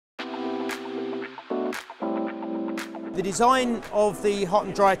The design of the hot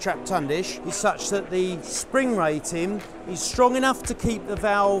and dry trap tundish is such that the spring rating is strong enough to keep the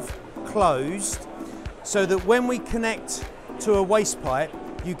valve closed, so that when we connect to a waste pipe,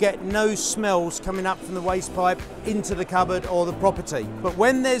 you get no smells coming up from the waste pipe into the cupboard or the property. But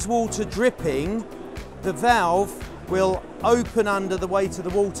when there's water dripping, the valve will open under the weight of the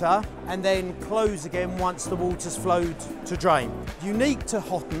water and then close again once the water's flowed to drain. Unique to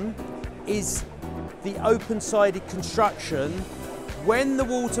hotun is the open-sided construction. When the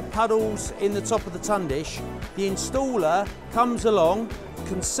water puddles in the top of the tundish, the installer comes along,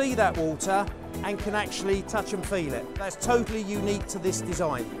 can see that water and can actually touch and feel it. That's totally unique to this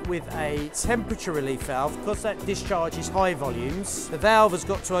design. With a temperature relief valve, because that discharge is high volumes, the valve has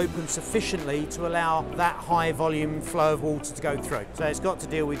got to open sufficiently to allow that high volume flow of water to go through. So it's got to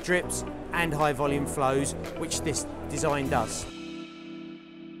deal with drips and high volume flows, which this design does.